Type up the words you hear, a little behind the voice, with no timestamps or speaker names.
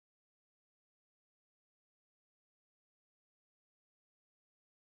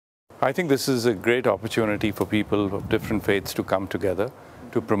I think this is a great opportunity for people of different faiths to come together,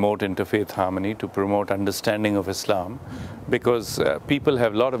 to promote interfaith harmony, to promote understanding of Islam, because people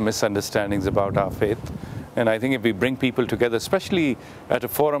have a lot of misunderstandings about our faith. And I think if we bring people together, especially at a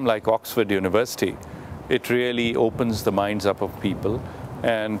forum like Oxford University, it really opens the minds up of people.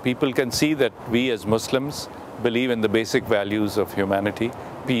 And people can see that we as Muslims believe in the basic values of humanity,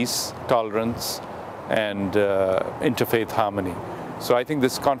 peace, tolerance, and interfaith harmony. So I think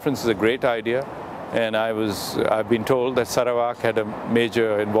this conference is a great idea, and I've been told that Sarawak had a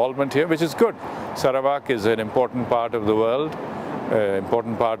major involvement here, which is good. Sarawak is an important part of the world,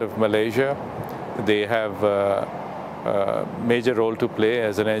 important part of Malaysia. They have a major role to play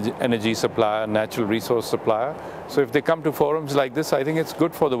as an energy supplier, natural resource supplier. So if they come to forums like this, I think it's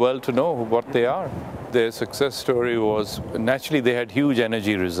good for the world to know what they are. Their success story was, naturally they had huge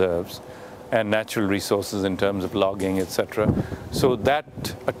energy reserves and natural resources in terms of logging, etc. So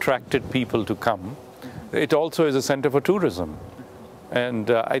that attracted people to come. It also is a center for tourism. And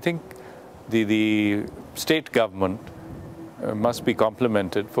I think the state government must be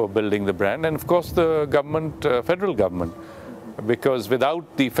complimented for building the brand, and of course the government, federal government, because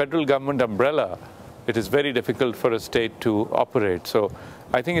without the federal government umbrella, it is very difficult for a state to operate. So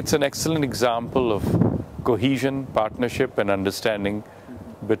I think it's an excellent example of cohesion, partnership, and understanding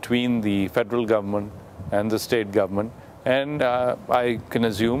between the federal government and the state government, and I can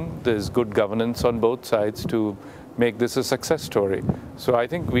assume there's good governance on both sides to make this a success story. So I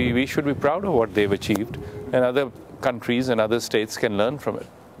think we should be proud of what they've achieved, and other countries and other states can learn from it.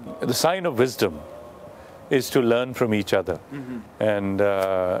 The sign of wisdom is to learn from each other. And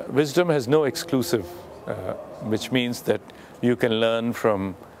wisdom has no exclusive, which means that you can learn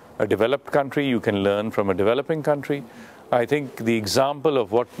from a developed country, you can learn from a developing country. I think the example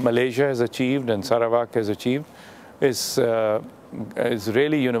of what Malaysia has achieved and Sarawak has achieved is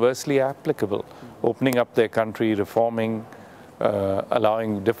really universally applicable. Opening up their country, reforming,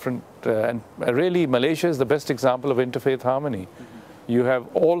 allowing different, and really Malaysia is the best example of interfaith harmony. You have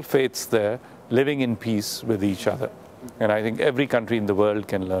all faiths there living in peace with each other. And I think every country in the world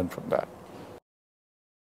can learn from that.